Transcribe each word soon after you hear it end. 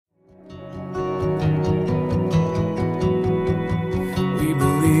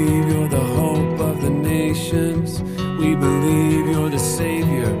believe you're the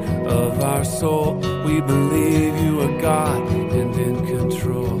Savior of our soul. We believe you are God and in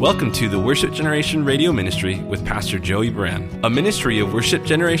control. Welcome to the Worship Generation Radio Ministry with Pastor Joey Brand, a ministry of Worship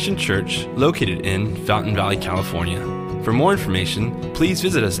Generation Church located in Fountain Valley, California. For more information, please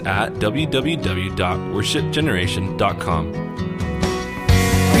visit us at www.worshipgeneration.com. We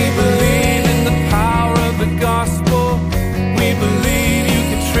believe in the power of the gospel. We believe you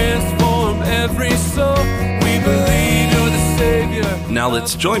can transform every soul. We believe you're the Savior. Now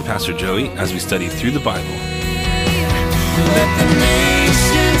let's join Pastor Joey as we study through the Bible. Let the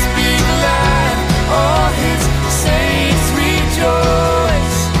nations be glad, all his saints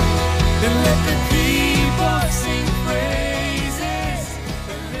rejoice, and let the people sing praises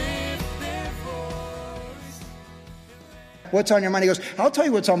and lift their voice. What's on your mind? He goes, I'll tell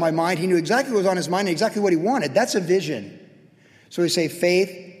you what's on my mind. He knew exactly what was on his mind and exactly what he wanted. That's a vision. So we say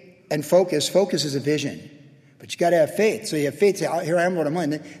faith and focus. Focus is a vision. But you got to have faith. So you have faith, say, oh, here I am, what I'm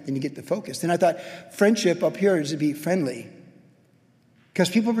on. Then you get the focus. Then I thought friendship up here is to be friendly. Because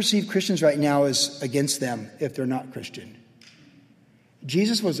people perceive Christians right now as against them if they're not Christian.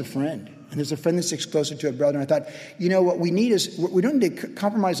 Jesus was a friend. And there's a friend that sticks closer to a brother. And I thought, you know, what we need is, we don't need to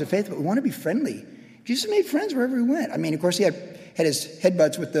compromise the faith, but we want to be friendly. Jesus made friends wherever he went. I mean, of course, he had his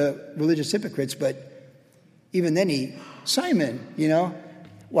headbutts with the religious hypocrites, but even then Simon, you know,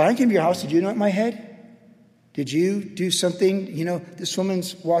 well, I came to your house, did you anoint my head? Did you do something? You know, this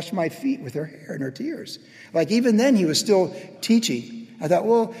woman's washed my feet with her hair and her tears. Like, even then, he was still teaching. I thought,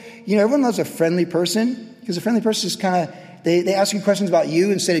 well, you know, everyone loves a friendly person, because a friendly person is kind of, they ask you questions about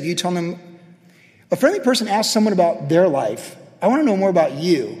you instead of you telling them. A friendly person asks someone about their life. I want to know more about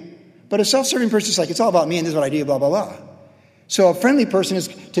you. But a self-serving person is like, it's all about me and this is what I do, blah, blah, blah. So a friendly person is,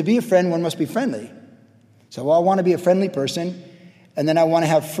 to be a friend, one must be friendly. So, well, I want to be a friendly person, and then I want to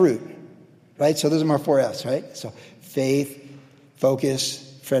have fruit. Right? So those are my 4 F's, right? So faith,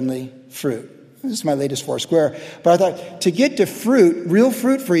 focus, friendly, fruit. This is my latest 4 square. But I thought, to get to fruit, real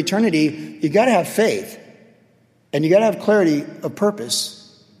fruit for eternity, you got to have faith. And you got to have clarity of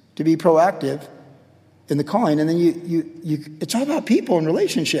purpose to be proactive in the calling. And then it's all about people and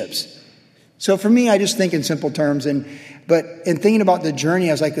relationships. So for me, I just think in simple terms. But in thinking about the journey,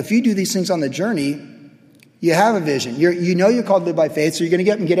 I was like, if you do these things on the journey, you have a vision. You know you're called to live by faith, so you're going to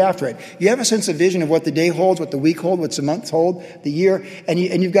get up and get after it. You have a sense of vision of what the day holds, what the week holds, what the month hold, the year, and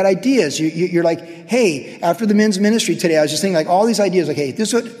you've got ideas. You're like, hey, after the men's ministry today, I was just thinking like all these ideas, like, hey,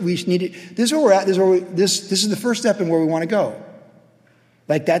 this is what we need. This is where we're at. This is the first step in where we want to go.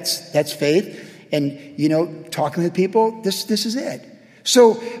 Like that's faith, and you know, talking with people. This is it.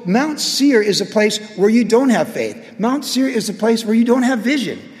 So Mount Seir is a place where you don't have faith. Mount Seir is a place where you don't have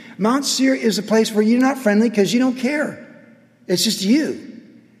vision. Mount Seir is a place where you're not friendly because you don't care. It's just you.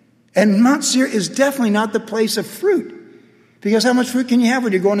 And Mount Seir is definitely not the place of fruit. Because how much fruit can you have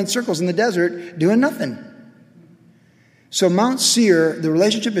when you're going in circles in the desert doing nothing? So Mount Seir, the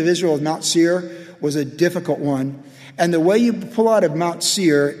relationship of Israel with Mount Seir was a difficult one. And the way you pull out of Mount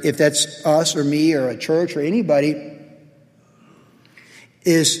Seir, if that's us or me or a church or anybody,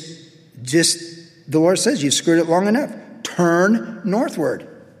 is just, the Lord says, you've screwed it long enough. Turn northward.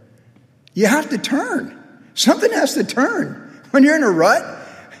 You have to turn. Something has to turn. When you're in a rut.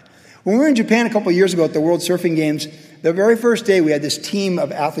 When we were in Japan a couple of years ago at the World Surfing Games, the very first day we had this team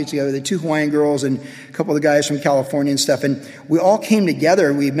of athletes together, the 2 Hawaiian girls and a couple of the guys from California and stuff. And we all came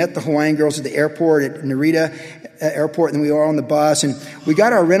together. We met the Hawaiian girls at the airport, at Narita Airport, and we were all on the bus. And we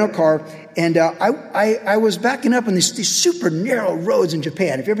got our rental car. And I was backing up on these super narrow roads in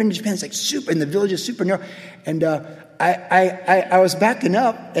Japan. If you've ever been to Japan, it's like super, and the village is super narrow. And I was backing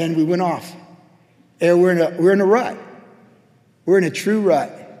up, and we went off. And we're in a rut. We're in a true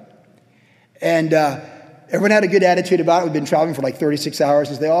rut. And everyone had a good attitude about it. We've been traveling for like 36 hours.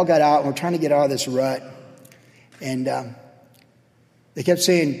 As they all got out, and we're trying to get out of this rut. And they kept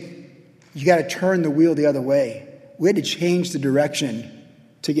saying, you got to turn the wheel the other way. We had to change the direction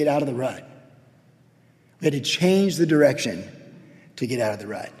to get out of the rut. We had to change the direction to get out of the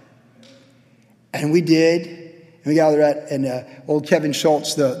rut. And we did. And we got out of the rut, and old Kevin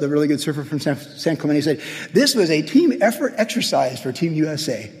Schultz, the really good surfer from San Clemente, said, this was a team effort exercise for Team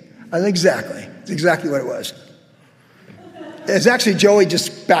USA. I said, exactly. It's exactly what it was. It's actually Joey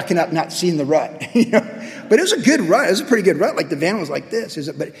just backing up, not seeing the rut. You know? But it was a good rut. It was a pretty good rut. Like the van was like this.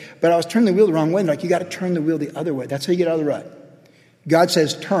 But I was turning the wheel the wrong way. Like, you got to turn the wheel the other way. That's how you get out of the rut. God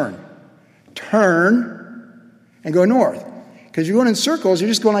says, turn. Turn and go north. Because you're going in circles, you're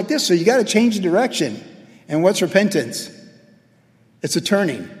just going like this. So you got to change the direction. And what's repentance? It's a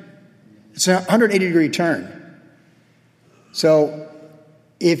turning. It's a 180-degree turn. So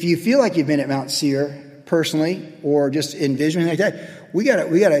if you feel like you've been at Mount Seir, personally or just in vision like that, we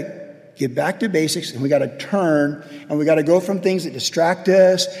gotta get back to basics, and we gotta turn, and we gotta go from things that distract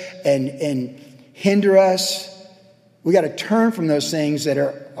us and hinder us. We gotta turn from those things that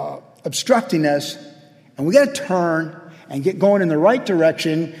are obstructing us, and we gotta turn and get going in the right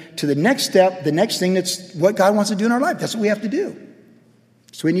direction to the next step, the next thing that's what God wants to do in our life. That's what we have to do.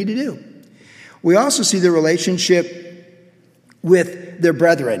 That's what we need to do. We also see the relationship with their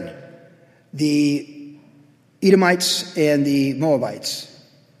brethren, the Edomites and the Moabites.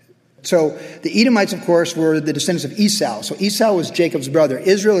 So the Edomites, of course, were the descendants of Esau. So Esau was Jacob's brother.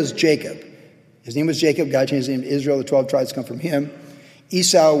 Israel is Jacob. His name was Jacob. God changed his name to Israel. The 12 tribes come from him.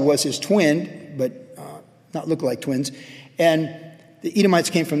 Esau was his twin, but not look like twins. And the Edomites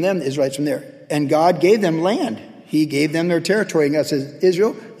came from them, the Israelites from there. And God gave them land. He gave them their territory. And God says,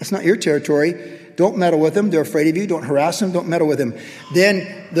 Israel, that's not your territory. Don't meddle with them. They're afraid of you. Don't harass them. Don't meddle with them.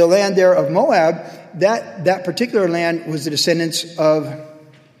 Then the land there of Moab, that particular land was the descendants of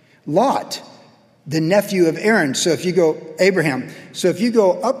Lot, the nephew of Aaron. So if you go, Abraham. So if you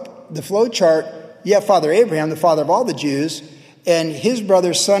go up the flow chart, you have Father Abraham, the father of all the Jews, and his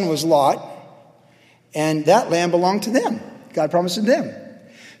brother's son was Lot, and that land belonged to them. God promised it to them.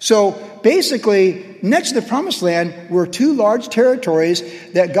 So basically, next to the promised land were two large territories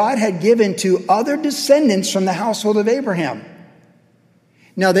that God had given to other descendants from the household of Abraham.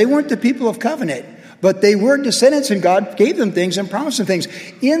 Now, they weren't the people of covenant, but they were descendants, and God gave them things and promised them things.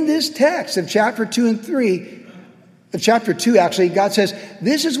 In this text of chapter 2 and 3, of chapter 2, actually, God says,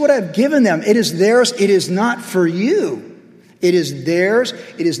 this is what I've given them. It is theirs. It is not for you. It is theirs.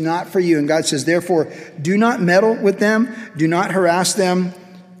 It is not for you. And God says, therefore, do not meddle with them. Do not harass them.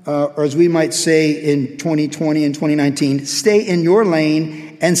 Or as we might say in 2020 and 2019, stay in your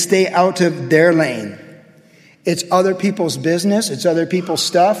lane and stay out of their lane. It's other people's business. It's other people's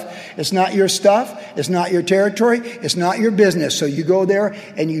stuff. It's not your stuff. It's not your territory. It's not your business. So you go there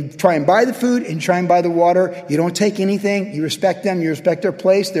and you try and buy the food and you try and buy the water. You don't take anything. You respect them. You respect their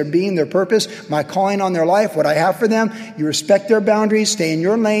place, their being, their purpose, my calling on their life, what I have for them. You respect their boundaries. Stay in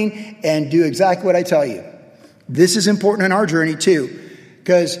your lane and do exactly what I tell you. This is important in our journey too,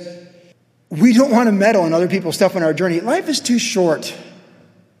 because we don't want to meddle in other people's stuff in our journey. Life is too short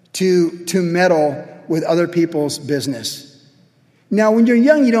to meddle with other people's business. Now, when you're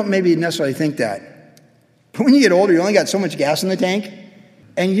young, you don't maybe necessarily think that. But when you get older, you only got so much gas in the tank,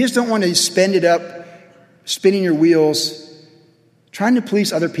 and you just don't want to spend it up spinning your wheels trying to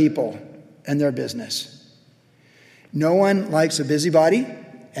please other people and their business. No one likes a busybody,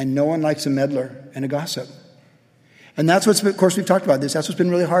 and no one likes a meddler and a gossip. And that's what's, of course, we've talked about this. That's what's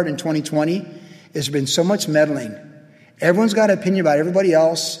been really hard in 2020. There's been so much meddling. Everyone's got an opinion about everybody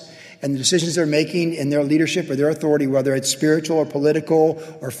else and the decisions they're making in their leadership or their authority, whether it's spiritual or political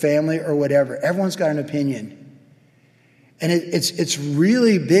or family or whatever. Everyone's got an opinion. And it's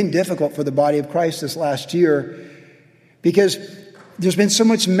really been difficult for the body of Christ this last year because there's been so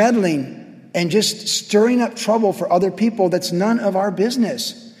much meddling and just stirring up trouble for other people that's none of our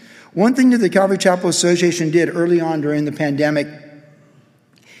business. One thing that the Calvary Chapel Association did early on during the pandemic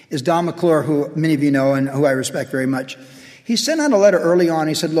is Don McClure, who many of you know and who I respect very much. He sent out a letter early on.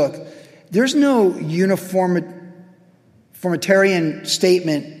 He said, look, there's no uniformitarian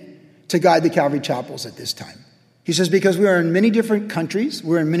statement to guide the Calvary Chapels at this time. He says, because we are in many different countries,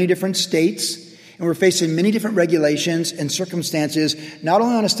 we're in many different states, and we're facing many different regulations and circumstances, not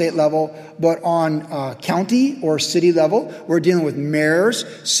only on a state level, but on county or city level. We're dealing with mayors,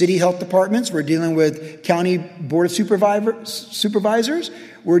 city health departments. We're dealing with county board of supervisors.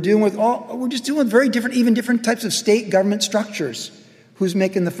 We're just dealing with very different, even different types of state government structures. Who's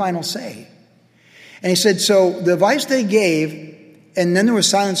making the final say? And he said, so the advice they gave, and then there was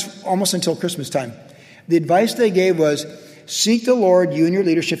silence almost until Christmas time. The advice they gave was, seek the Lord, you and your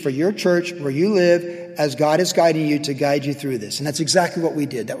leadership for your church, where you live, as God is guiding you to guide you through this. And that's exactly what we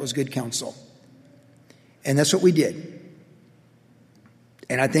did. That was good counsel. And that's what we did.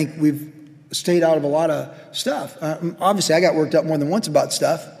 And I think we've stayed out of a lot of stuff. Obviously, I got worked up more than once about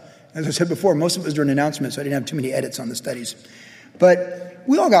stuff. As I said before, most of it was during announcements, so I didn't have too many edits on the studies. But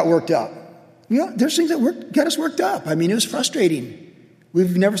we all got worked up. You know, there's things that got us worked up. I mean, it was frustrating.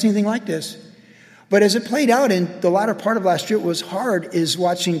 We've never seen anything like this. But as it played out in the latter part of last year, what was hard is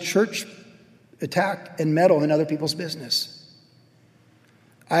watching church attack and meddle in other people's business.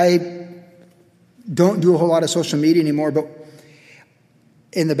 I don't do a whole lot of social media anymore, but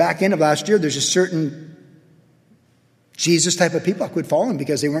in the back end of last year, there's a certain Jesus type of people I quit following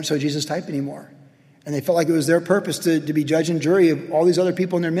because they weren't so Jesus type anymore. And they felt like it was their purpose to be judge and jury of all these other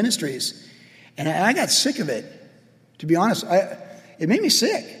people in their ministries. And I got sick of it, to be honest. It made me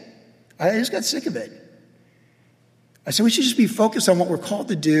sick. I just got sick of it. I said we should just be focused on what we're called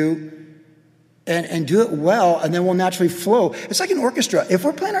to do and do it well, and then we'll naturally flow. It's like an orchestra. If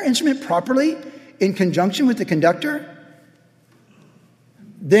we're playing our instrument properly in conjunction with the conductor,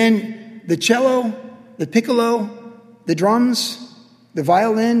 then the cello, the piccolo, the drums, the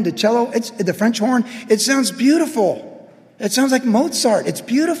violin, the cello, the French horn, it sounds beautiful. It sounds like Mozart. It's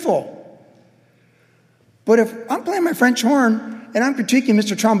beautiful. But if I'm playing my French horn and I'm critiquing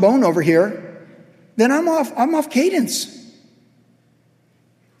Mr. Trombone over here, then I'm off cadence.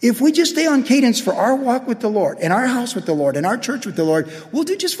 If we just stay on cadence for our walk with the Lord, and our house with the Lord, and our church with the Lord, we'll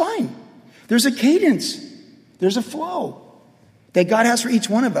do just fine. There's a cadence. There's a flow that God has for each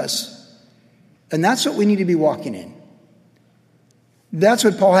one of us. And that's what we need to be walking in. That's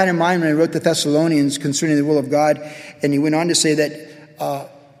what Paul had in mind when he wrote the Thessalonians concerning the will of God. And he went on to say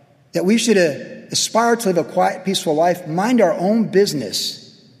that we should aspire to live a quiet, peaceful life, mind our own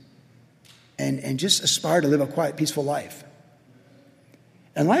business, and just aspire to live a quiet, peaceful life.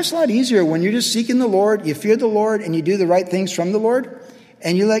 And life's a lot easier when you're just seeking the Lord, you fear the Lord, and you do the right things from the Lord,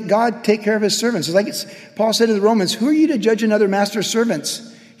 and you let God take care of his servants. It's like Paul said to the Romans, who are you to judge another master's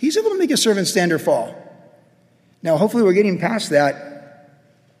servants? He's able to make a servant stand or fall. Now, hopefully we're getting past that.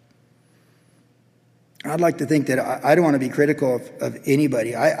 I'd like to think that I don't want to be critical of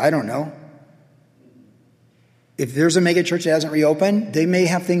anybody. I don't know. If there's a mega church that hasn't reopened, they may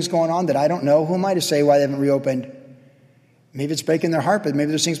have things going on that I don't know. Who am I to say why they haven't reopened? Maybe it's breaking their heart, but maybe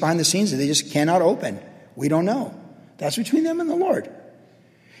there's things behind the scenes that they just cannot open. We don't know. That's between them and the Lord.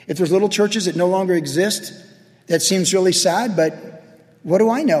 If there's little churches that no longer exist, that seems really sad, but what do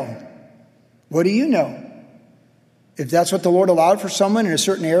I know? What do you know? If that's what the Lord allowed for someone in a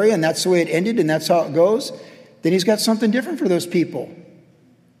certain area and that's the way it ended and that's how it goes, then he's got something different for those people.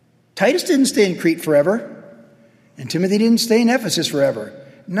 Titus didn't stay in Crete forever, and Timothy didn't stay in Ephesus forever.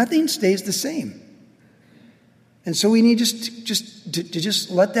 Nothing stays the same. And so we need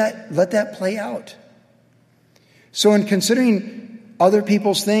to let that play out. So in considering other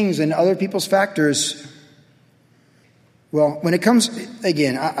people's things and other people's factors, well, when it comes,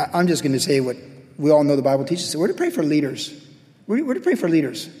 again, I'm just going to say what we all know the Bible teaches. We're to pray for leaders. We're to pray for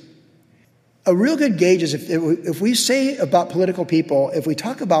leaders. A real good gauge is if we say about political people, if we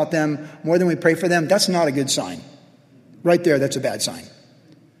talk about them more than we pray for them, that's not a good sign. Right there, that's a bad sign.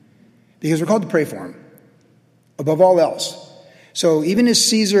 Because we're called to pray for them. Above all else. So even as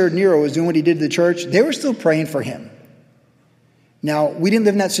Caesar Nero was doing what he did to the church, they were still praying for him. Now, we didn't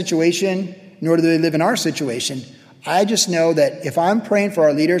live in that situation, nor do they live in our situation. I just know that if I'm praying for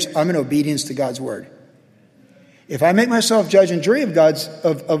our leaders, I'm in obedience to God's word. If I make myself judge and jury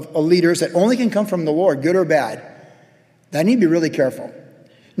of leaders that only can come from the Lord, good or bad, then I need to be really careful.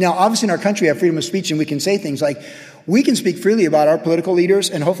 Now, obviously in our country we have freedom of speech and we can say things like, we can speak freely about our political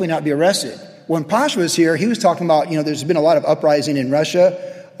leaders and hopefully not be arrested. When Pasha was here, he was talking about, there's been a lot of uprising in Russia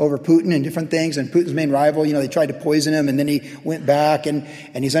over Putin and different things, and Putin's main rival, they tried to poison him, and then he went back, and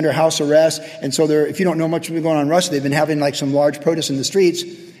he's under house arrest. And so if you don't know much what's been going on in Russia, they've been having like some large protests in the streets.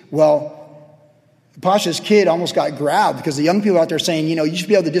 Well, Pasha's kid almost got grabbed because the young people out there saying, you should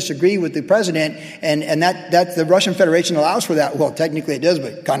be able to disagree with the president, and that the Russian Federation allows for that. Well, technically it does,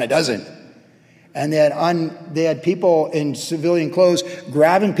 but kind of doesn't. And they had people in civilian clothes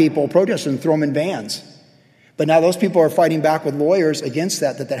grabbing people, protesting, and throwing them in vans. But now those people are fighting back with lawyers against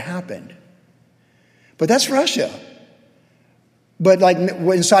that happened. But that's Russia. But like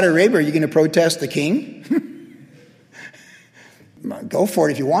in Saudi Arabia, are you going to protest the king? Go for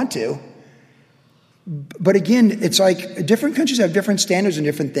it if you want to. But again, it's like different countries have different standards and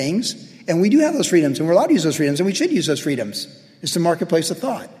different things. And we do have those freedoms, and we're allowed to use those freedoms, and we should use those freedoms. It's the marketplace of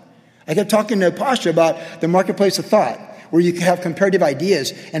thought. I kept talking to Pasha about the marketplace of thought, where you can have comparative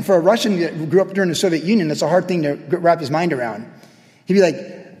ideas. And for a Russian that grew up during the Soviet Union, that's a hard thing to wrap his mind around. He'd be like,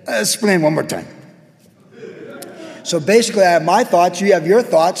 explain one more time. So basically, I have my thoughts, you have your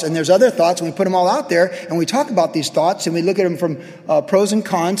thoughts, and there's other thoughts, and we put them all out there, and we talk about these thoughts, and we look at them from pros and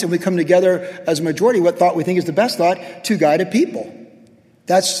cons, and we come together as a majority, what thought we think is the best thought, to guide a people.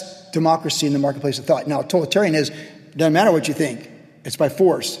 That's democracy in the marketplace of thought. Now, totalitarian doesn't matter what you think. It's by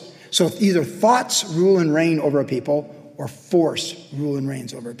force. So either thoughts rule and reign over a people, or force rule and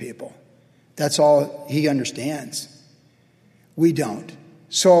reigns over a people. That's all he understands. We don't.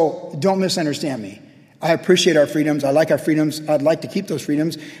 So don't misunderstand me. I appreciate our freedoms. I like our freedoms. I'd like to keep those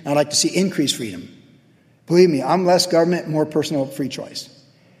freedoms, and I'd like to see increased freedom. Believe me, I'm less government, more personal free choice.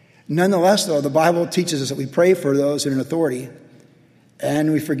 Nonetheless, though, the Bible teaches us that we pray for those in authority,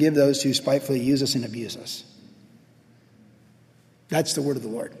 and we forgive those who spitefully use us and abuse us. That's the word of the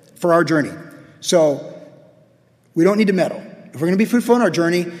Lord for our journey. So we don't need to meddle. If we're going to be fruitful in our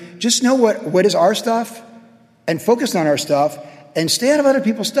journey, just know what is our stuff and focus on our stuff and stay out of other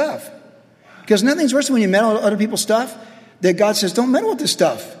people's stuff. Because nothing's worse than when you meddle with other people's stuff, that God says, don't meddle with this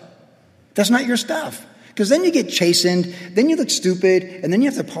stuff. That's not your stuff. Because then you get chastened, then you look stupid, and then you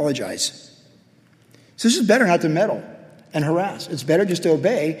have to apologize. So this is better not to meddle and harass. It's better just to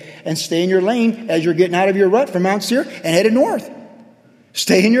obey and stay in your lane as you're getting out of your rut from Mount Seir and headed north.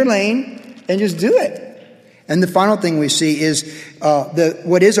 Stay in your lane and just do it. And the final thing we see is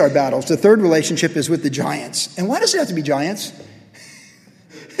what is our battles. The third relationship is with the giants. And why does it have to be giants?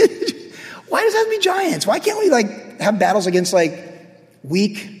 Why does it have to be giants? Why can't we have battles against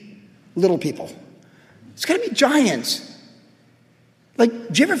weak little people? It's got to be giants. Do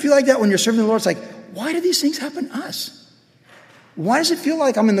you ever feel like that when you're serving the Lord? It's like, why do these things happen to us? Why does it feel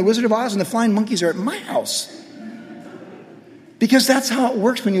like I'm in the Wizard of Oz and the flying monkeys are at my house? Because that's how it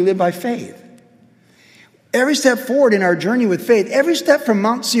works when you live by faith. Every step forward in our journey with faith, every step from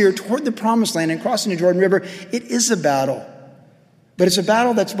Mount Seir toward the Promised Land and crossing the Jordan River, it is a battle. But it's a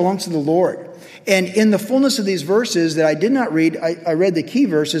battle that belongs to the Lord. And in the fullness of these verses that I did not read, I read the key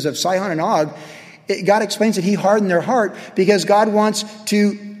verses of Sihon and Og. God explains that he hardened their heart because God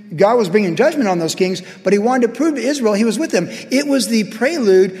was bringing judgment on those kings, but he wanted to prove to Israel he was with them. It was the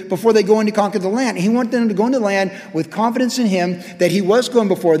prelude before they go in to conquer the land. He wanted them to go into the land with confidence in him, that he was going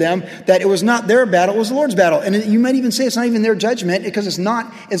before them, that it was not their battle, it was the Lord's battle. And you might even say it's not even their judgment because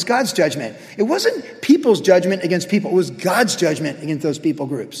it's God's judgment. It wasn't people's judgment against people. It was God's judgment against those people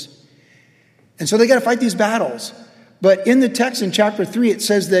groups. And so they got to fight these battles. But in the text in chapter 3, it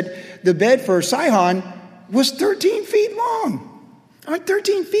says that the bed for Sihon was 13 feet long.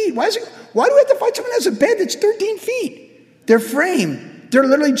 13 feet. Why do we have to fight someone that has a bed that's 13 feet? Their frame. They're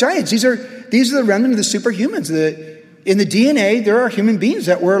literally giants. These are the remnant of the superhumans. In the DNA, there are human beings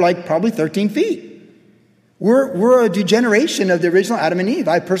that were probably 13 feet. We're a degeneration of the original Adam and Eve.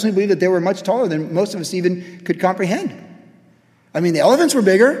 I personally believe that they were much taller than most of us even could comprehend. I mean, the elephants were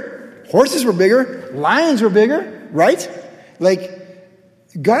bigger. Horses were bigger. Lions were bigger. Right?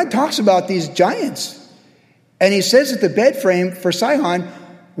 God talks about these giants. And he says that the bed frame for Sihon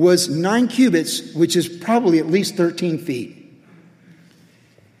was 9 cubits, which is probably at least 13 feet.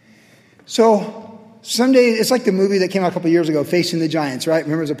 So someday, it's like the movie that came out a couple years ago, Facing the Giants, right?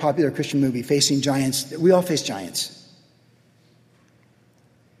 Remember, it was a popular Christian movie, Facing Giants. We all face giants.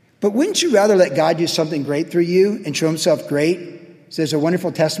 But wouldn't you rather let God do something great through you and show himself great, so there's a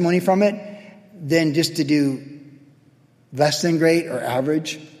wonderful testimony from it, than just to do less than great or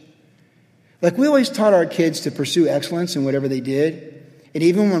average? We always taught our kids to pursue excellence in whatever they did. And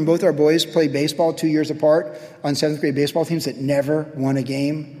even when both our boys played baseball 2 years apart on 7th grade baseball teams that never won a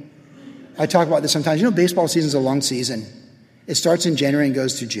game. I talk about this sometimes. Baseball season's a long season. It starts in January and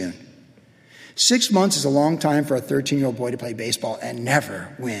goes through June. 6 months is a long time for a 13-year-old boy to play baseball and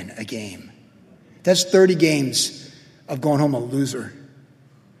never win a game. That's 30 games of going home a loser.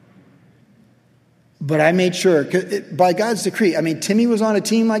 But I made sure, by God's decree, Timmy was on a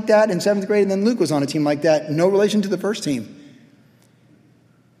team like that in 7th grade, and then Luke was on a team like that, no relation to the first team.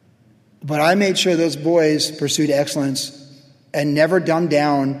 But I made sure those boys pursued excellence and never dumbed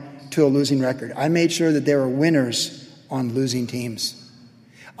down to a losing record. I made sure that they were winners on losing teams.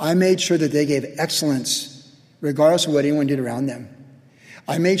 I made sure that they gave excellence regardless of what anyone did around them.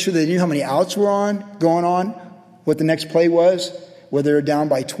 I made sure they knew how many outs were going on, what the next play was, whether they're down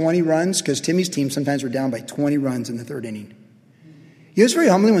by 20 runs, because Timmy's team sometimes were down by 20 runs in the third inning. It's very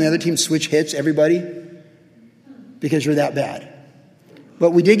humbling when the other team switch hits everybody because you're that bad.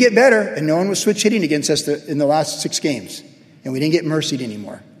 But we did get better, and no one was switch hitting against us in the last 6 games, and we didn't get mercied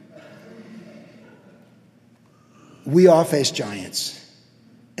anymore. We all face giants,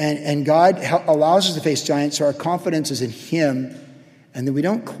 and God allows us to face giants so our confidence is in him and that we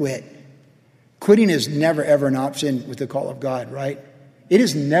don't quit. Quitting is never, ever an option with the call of God, right? It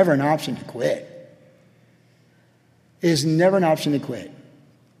is never an option to quit. It is never an option to quit.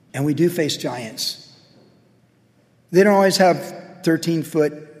 And we do face giants. They don't always have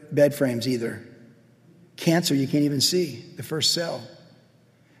 13-foot bed frames either. Cancer, you can't even see the first cell.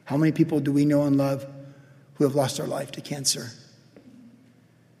 How many people do we know and love who have lost their life to cancer?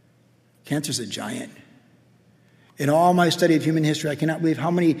 Cancer's a giant. In all my study of human history, I cannot believe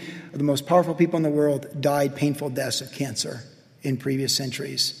how many of the most powerful people in the world died painful deaths of cancer in previous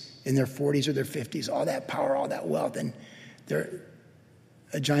centuries, in their 40s or their 50s. All that power, all that wealth, and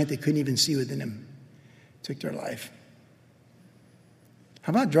a giant they couldn't even see within them took their life.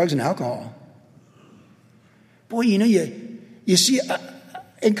 How about drugs and alcohol? Boy, you see,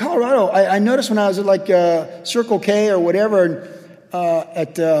 in Colorado, I noticed when I was at Circle K or whatever,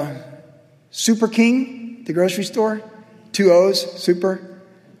 at Super King, the grocery store, 2 O's, super.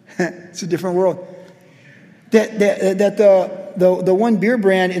 It's a different world. that the one beer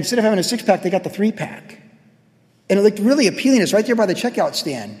brand, instead of having a 6-pack, they got the 3-pack. And it looked really appealing. It's right there by the checkout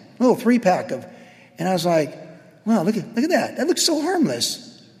stand. A little 3-pack of, and I was like, wow, look at that. That looks so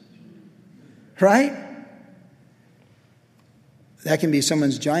harmless. Right? That can be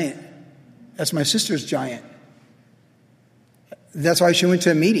someone's giant. That's my sister's giant. That's why she went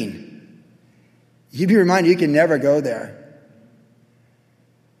to a meeting. You'd be reminded you can never go there.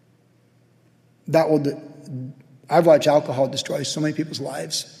 I've watched alcohol destroy so many people's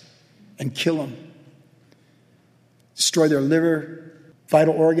lives and kill them. Destroy their liver,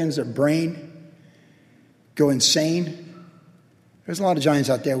 vital organs, their brain, go insane. There's a lot of giants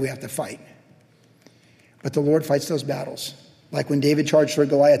out there we have to fight. But the Lord fights those battles. Like when David charged toward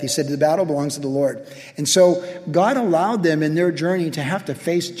Goliath, he said, the battle belongs to the Lord. And so God allowed them in their journey to have to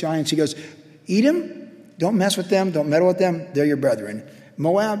face giants. He goes, Edom, don't mess with them. Don't meddle with them. They're your brethren.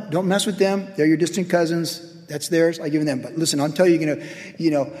 Moab, don't mess with them. They're your distant cousins. That's theirs. I give them. But listen, I'll tell you, it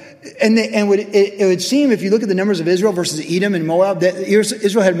would seem if you look at the numbers of Israel versus Edom and Moab, that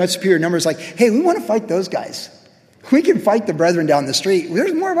Israel had much superior numbers. Like, hey, we want to fight those guys. We can fight the brethren down the street.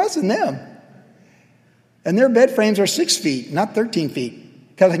 There's more of us than them. And their bed frames are 6 feet, not 13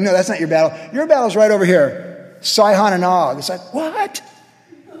 feet. God's like, no, that's not your battle. Your battle's right over here. Sihon and Og. It's like, what?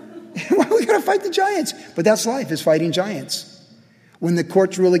 Why we got to fight the giants? But that's life, is fighting giants. When the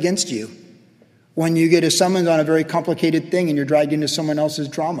courts rule against you. When you get a summons on a very complicated thing and you're dragged into someone else's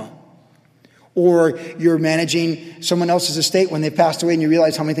drama. Or you're managing someone else's estate when they passed away and you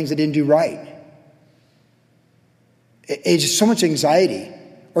realize how many things they didn't do right. It's just so much anxiety.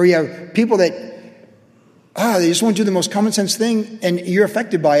 Or you have people that, they just won't do the most common sense thing and you're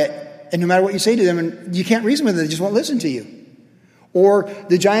affected by it. And no matter what you say to them, and you can't reason with them, they just won't listen to you. Or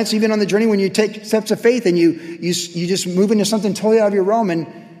the giants even on the journey when you take steps of faith and you just move into something totally out of your realm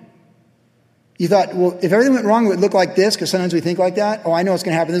and you thought, well, if everything went wrong, it would look like this, because sometimes we think like that. Oh, I know what's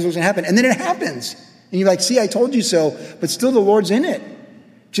going to happen. This is what's going to happen. And then it happens. And you're like, see, I told you so. But still the Lord's in it.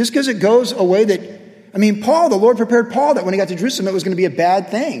 Just because it goes a way that, Paul, the Lord prepared Paul that when he got to Jerusalem, it was going to be a bad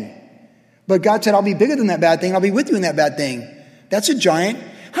thing. But God said, I'll be bigger than that bad thing. I'll be with you in that bad thing. That's a giant.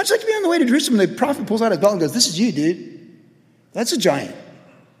 How'd you like to be on the way to Jerusalem? The prophet pulls out his belt and goes, this is you, dude. That's a giant.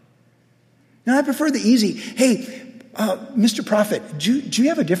 Now, I prefer the easy. Hey, Mr. Prophet, do you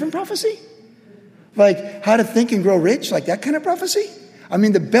have a different prophecy? Like how to think and grow rich, like that kind of prophecy?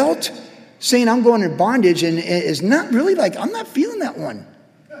 The belt saying I'm going in bondage and is not really like, I'm not feeling that one.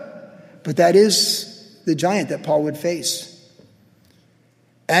 But that is the giant that Paul would face.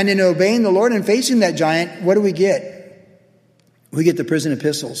 And in obeying the Lord and facing that giant, what do we get? We get the prison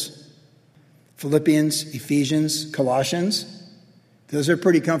epistles. Philippians, Ephesians, Colossians. Those are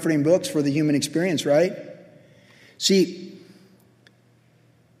pretty comforting books for the human experience, right? See,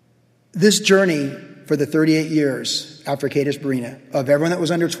 this journey for the 38 years after Kadesh Barnea, of everyone that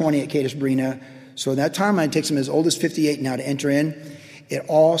was under 20 at Kadesh Barnea, so in that timeline it takes them as old as 58 now to enter in, it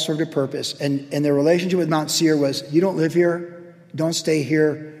all served a purpose. And their relationship with Mount Seir was, you don't live here, don't stay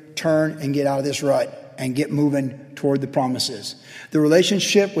here, turn and get out of this rut and get moving toward the promises. The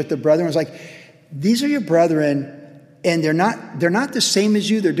relationship with the brethren was like, these are your brethren, and they're not the same as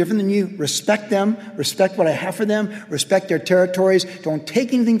you. They're different than you. Respect them. Respect what I have for them. Respect their territories. Don't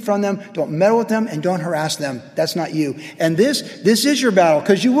take anything from them. Don't meddle with them, and don't harass them. That's not you. And this is your battle,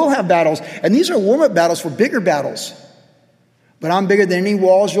 because you will have battles. And these are warm-up battles for bigger battles. But I'm bigger than any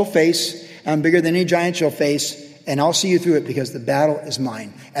walls you'll face. I'm bigger than any giants you'll face. And I'll see you through it, because the battle is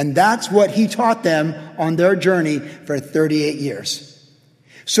mine. And that's what he taught them on their journey for 38 years.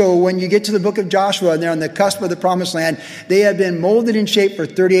 So when you get to the book of Joshua and they're on the cusp of the promised land, they have been molded and shaped for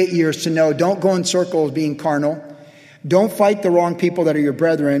 38 years to know, don't go in circles being carnal. Don't fight the wrong people that are your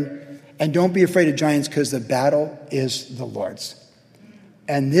brethren. And don't be afraid of giants, because the battle is the Lord's.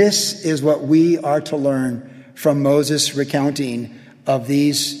 And this is what we are to learn from Moses' recounting of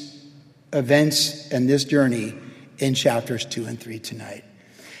these events and this journey in chapters 2 and 3 tonight.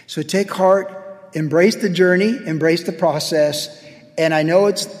 So take heart, embrace the journey, embrace the process. And I know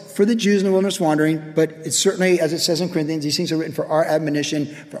it's for the Jews in the wilderness wandering, but it's certainly, as it says in Corinthians, these things are written for our admonition,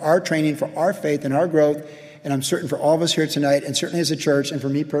 for our training, for our faith and our growth. And I'm certain for all of us here tonight, and certainly as a church, and for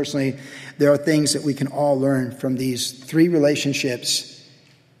me personally, there are things that we can all learn from these three relationships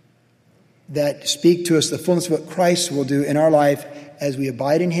that speak to us the fullness of what Christ will do in our life as we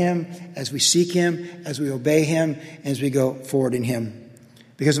abide in him, as we seek him, as we obey him, and as we go forward in him.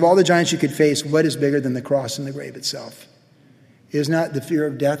 Because of all the giants you could face, what is bigger than the cross and the grave itself? Is not the fear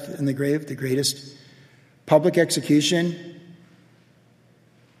of death and the grave the greatest public execution?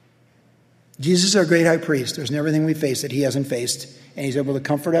 Jesus is our great high priest. There's never anything we face that he hasn't faced. And he's able to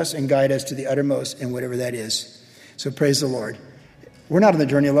comfort us and guide us to the uttermost in whatever that is. So praise the Lord. We're not on the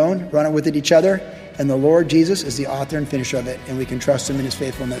journey alone. We're on it with each other. And the Lord Jesus is the author and finisher of it. And we can trust him in his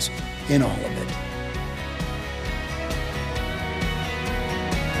faithfulness in all of it.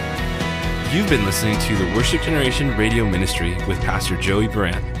 You've been listening to the Worship Generation Radio Ministry with Pastor Joey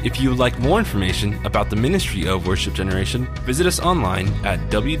Brand. If you would like more information about the ministry of Worship Generation, visit us online at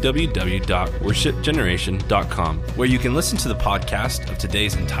www.worshipgeneration.com, where you can listen to the podcast of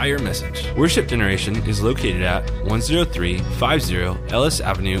today's entire message. Worship Generation is located at 10350 Ellis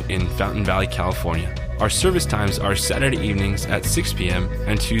Avenue in Fountain Valley, California. Our service times are Saturday evenings at 6 p.m.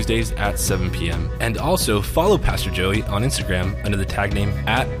 and Tuesdays at 7 p.m. And also follow Pastor Joey on Instagram under the tag name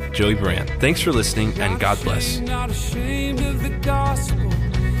 @JoeyBrand. Thanks for listening, and God bless. Not ashamed of the gospel.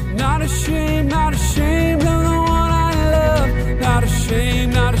 Not ashamed of the one I love. Not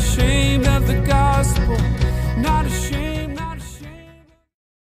ashamed, not ashamed.